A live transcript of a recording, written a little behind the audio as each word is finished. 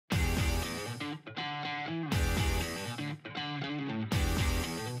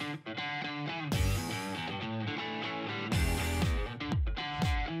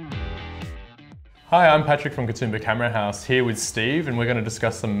Hi, I'm Patrick from Katoomba Camera House here with Steve, and we're going to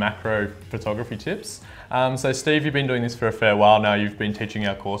discuss some macro photography tips. So Steve, you've been doing this for a fair while now. You've been teaching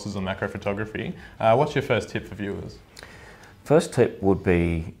our courses on macro photography. What's your first tip for viewers? First tip would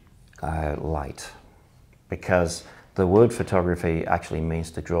be light, because the word photography actually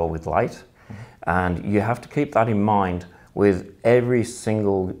means to draw with light. And you have to keep that in mind with every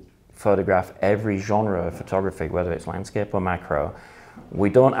single photograph, every genre of photography, whether it's landscape or macro. We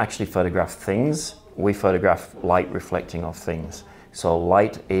don't actually photograph things, we photograph light reflecting off things. So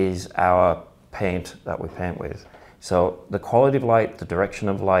light is our paint that we paint with. So the quality of light, the direction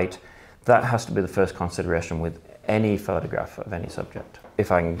of light, that has to be the first consideration with any photograph of any subject.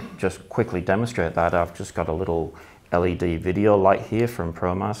 If I can just quickly demonstrate that, I've just got a little LED video light here from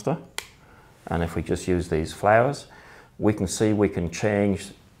ProMaster. And if we just use these flowers, we can see we can change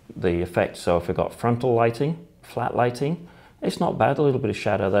the effect. So if we've got frontal lighting, flat lighting, it's not bad, a little bit of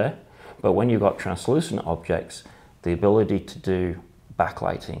shadow there. But when you've got translucent objects, the ability to do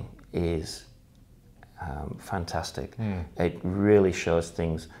backlighting is fantastic. It really shows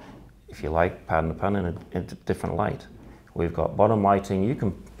things, if you like, pardon the pun, in a different light. We've got bottom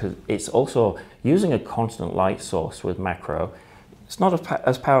lighting. It's also using a constant light source with macro. It's not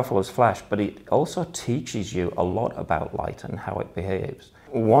as powerful as flash, but it also teaches you a lot about light and how it behaves.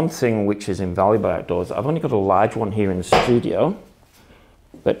 One thing which is invaluable outdoors, I've only got a large one here in the studio,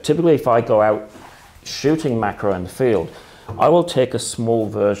 but typically if I go out shooting macro in the field, I will take a small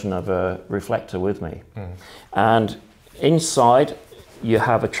version of a reflector with me. And inside you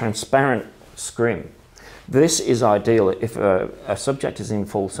have a transparent screen. This is ideal if a subject is in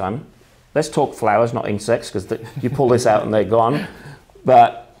full sun. Let's talk flowers, not insects, because you pull this out and they're gone.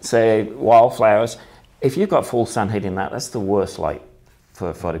 But say wildflowers, if you've got full sun hitting that, that's the worst light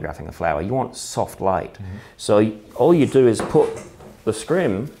for photographing a flower. You want soft light. So all you do is put the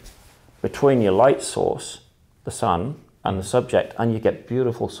screen between your light source, the sun, and the subject, and you get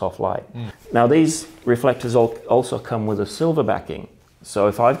beautiful soft light. Now these reflectors also come with a silver backing. So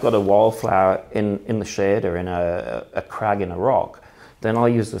if I've got a wildflower in the shade or in a crag in a rock, then I'll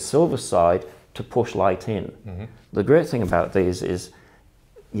use the silver side to push light in. The great thing about these is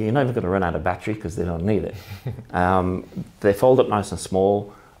you're never going to run out of battery because they don't need it. They fold up nice and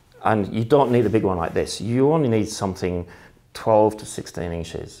small, and you don't need a big one like this. You only need something 12 to 16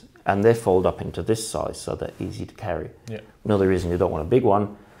 inches, and they fold up into this size, so they're easy to carry. Another reason you don't want a big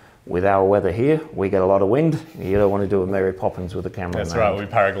one, with our weather here, we get a lot of wind. You don't want to do a Mary Poppins with a camera. That's right, we're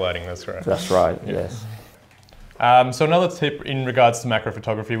paragliding, that's right. That's right, yes. So another tip in regards to macro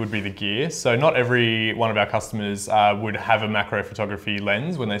photography would be the gear. So not every one of our customers would have a macro photography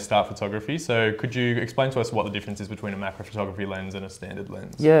lens when they start photography. So could you explain to us what the difference is between a macro photography lens and a standard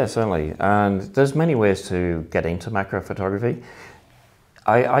lens? Yeah, certainly. And there's many ways to get into macro photography.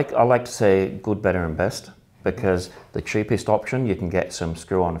 I like to say good, better and best, because the cheapest option, you can get some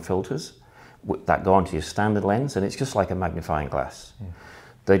screw-on filters that go onto your standard lens, and it's just like a magnifying glass.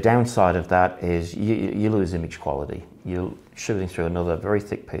 The downside of that is you lose image quality. You're shooting through another very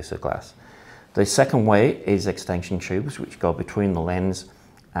thick piece of glass. The second way is extension tubes, which go between the lens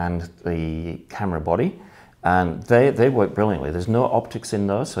and the camera body, and they work brilliantly. There's no optics in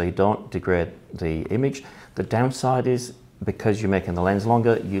those, so you don't degrade the image. The downside is, because you're making the lens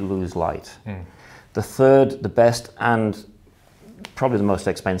longer, you lose light. The third, the best, and probably the most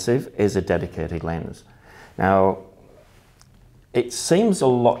expensive, is a dedicated lens. Now, it seems a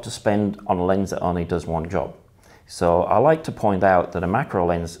lot to spend on a lens that only does one job. So I like to point out that a macro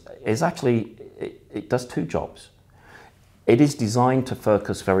lens is actually, it does two jobs. It is designed to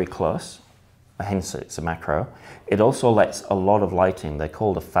focus very close, hence it's a macro. It also lets a lot of light in. They're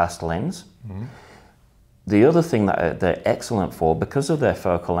called a fast lens. The other thing that they're excellent for, because of their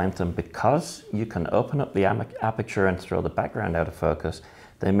focal length and because you can open up the aperture and throw the background out of focus,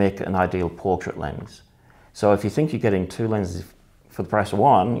 they make an ideal portrait lens. So if you think you're getting two lenses for the price of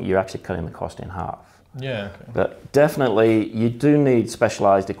one, you're actually cutting the cost in half. But definitely you do need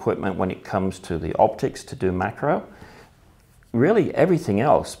specialized equipment when it comes to the optics to do macro. Really everything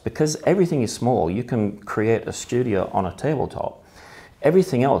else, because everything is small, you can create a studio on a tabletop.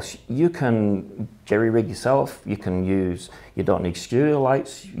 Everything else you can jerry-rig yourself. You can use, you don't need studio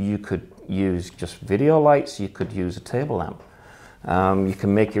lights, you could use just video lights, you could use a table lamp. You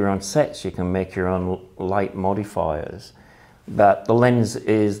can make your own sets, you can make your own light modifiers. But the lens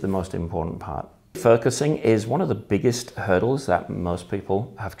is the most important part. Focusing is one of the biggest hurdles that most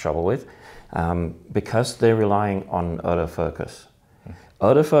people have trouble with because they're relying on autofocus.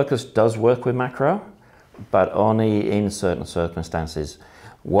 Autofocus does work with macro, but only in certain circumstances.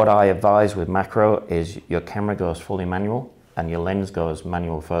 What I advise with macro is your camera goes fully manual and your lens goes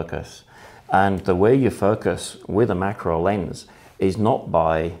manual focus. And the way you focus with a macro lens is not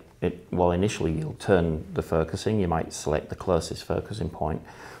by it. Well, initially you'll turn the focusing, you might select the closest focusing point,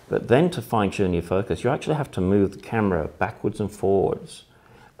 but then to fine-tune your focus, you actually have to move the camera backwards and forwards,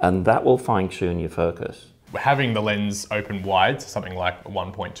 and that will fine-tune your focus. Having the lens open wide to something like a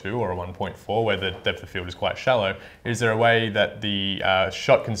 1.2 or a 1.4, where the depth of field is quite shallow, is there a way that the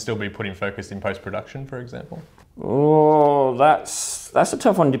shot can still be put in focus in post-production, for example? Oh, that's a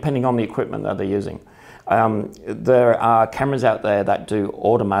tough one depending on the equipment that they're using. There are cameras out there that do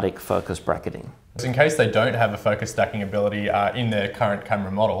automatic focus bracketing. In case they don't have a focus stacking ability in their current camera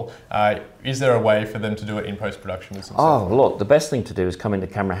model, is there a way for them to do it in post-production with some software? Look, the best thing to do is come into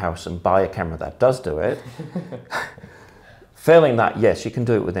Camera House and buy a camera that does do it. Failing that, yes, you can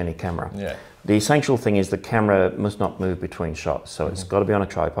do it with any camera. Yeah. The essential thing is the camera must not move between shots, so it's got to be on a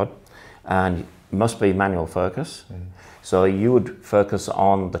tripod, and must be manual focus. So you would focus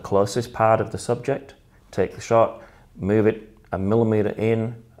on the closest part of the subject, take the shot, move it a millimeter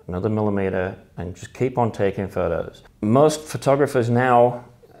in, another millimeter, and just keep on taking photos. Most photographers now,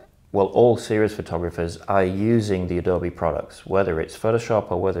 well, all serious photographers are using the Adobe products, whether it's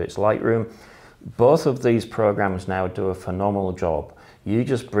Photoshop or whether it's Lightroom. Both of these programs now do a phenomenal job. You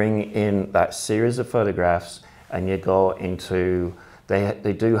just bring in that series of photographs and you go into,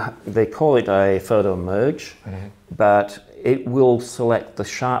 they call it a photo merge, but it will select the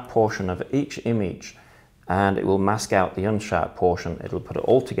sharp portion of each image and it will mask out the unsharp portion. It'll put it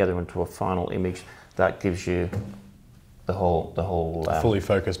all together into a final image that gives you the whole fully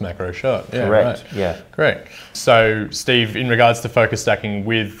focused macro shot. Yeah, correct. Right. Yeah. Great. So, Steve, in regards to focus stacking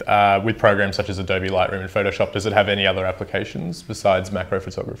with programs such as Adobe Lightroom and Photoshop, does it have any other applications besides macro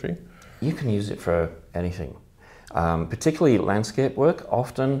photography? You can use it for anything, particularly landscape work.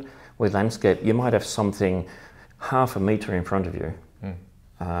 Often with landscape, you might have something half a meter in front of you.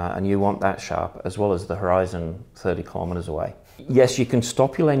 And you want that sharp, as well as the horizon 30 kilometers away. Yes, you can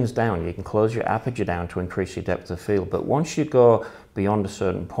stop your lens down, you can close your aperture down to increase your depth of field, but once you go beyond a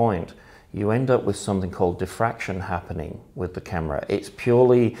certain point, you end up with something called diffraction happening with the camera. It's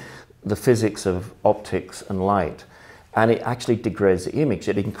purely the physics of optics and light, and it actually degrades the image.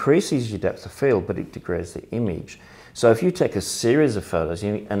 It increases your depth of field, but it degrades the image. So if you take a series of photos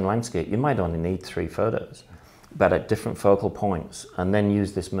in landscape, you might only need 3 photos. But at different focal points, and then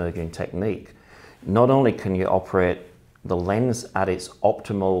use this merging technique. Not only can you operate the lens at its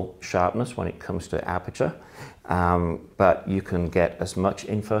optimal sharpness when it comes to aperture, but you can get as much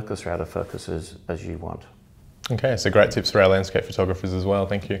in focus or out of focus as you want. Okay, so great tips for our landscape photographers as well,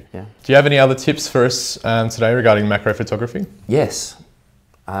 thank you. Yeah. Do you have any other tips for us today regarding macro photography? Yes.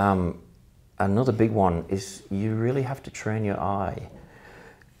 Another big one is you really have to train your eye.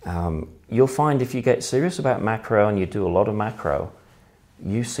 You'll find if you get serious about macro and you do a lot of macro,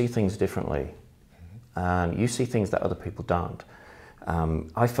 you see things differently. And you see things that other people don't.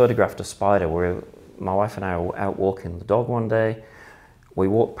 I photographed a spider where my wife and I were out walking the dog one day. We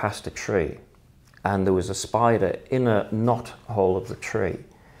walked past a tree and there was a spider in a knot hole of the tree.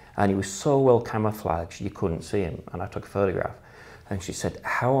 And he was so well camouflaged you couldn't see him. And I took a photograph. And she said,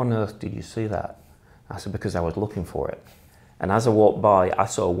 "How on earth did you see that?" I said, "Because I was looking for it. And as I walked by, I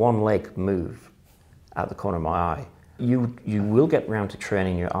saw one leg move at the corner of my eye." You will get round to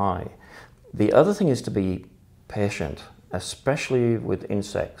training your eye. The other thing is to be patient, especially with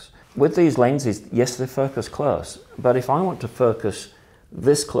insects. With these lenses, yes, they focus close, but if I want to focus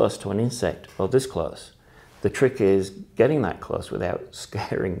this close to an insect or this close, the trick is getting that close without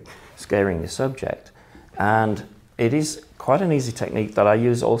scaring the subject. And it is quite an easy technique that I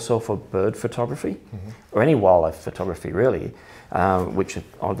use also for bird photography, or any wildlife photography really, which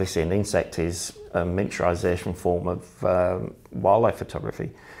obviously an insect is a miniaturization form of wildlife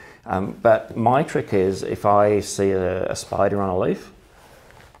photography. But my trick is if I see a spider on a leaf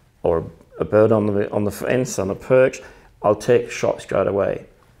or a bird on the fence, on a perch, I'll take a shot straight away.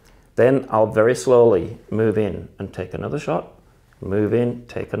 Then I'll very slowly move in and take another shot, move in,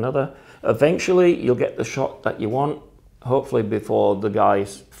 take another. Eventually you'll get the shot that you want, hopefully before the guy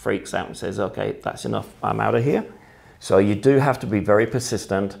freaks out and says, "Okay, that's enough, I'm out of here." So you do have to be very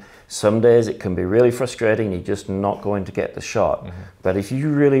persistent. Some days it can be really frustrating, you're just not going to get the shot. But if you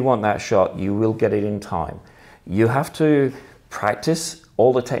really want that shot, you will get it in time. You have to practice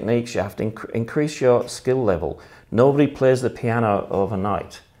all the techniques, you have to increase your skill level. Nobody plays the piano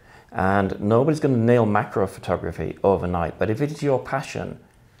overnight, and nobody's going to nail macro photography overnight. But if it's your passion,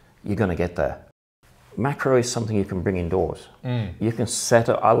 you're going to get there. Macro is something you can bring indoors. You can set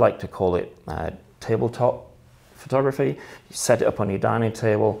up, I like to call it tabletop photography. You set it up on your dining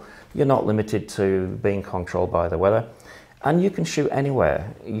table. You're not limited to being controlled by the weather. and you can shoot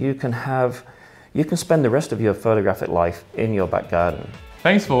anywhere. You can spend the rest of your photographic life in your back garden.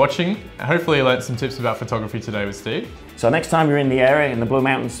 Thanks for watching. Hopefully you learnt some tips about photography today with Steve. So next time you're in the area, in the Blue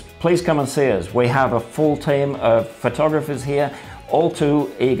Mountains, please come and see us. We have a full team of photographers here, all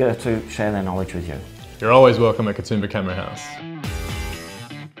too eager to share their knowledge with you. You're always welcome at Katoomba Camera House.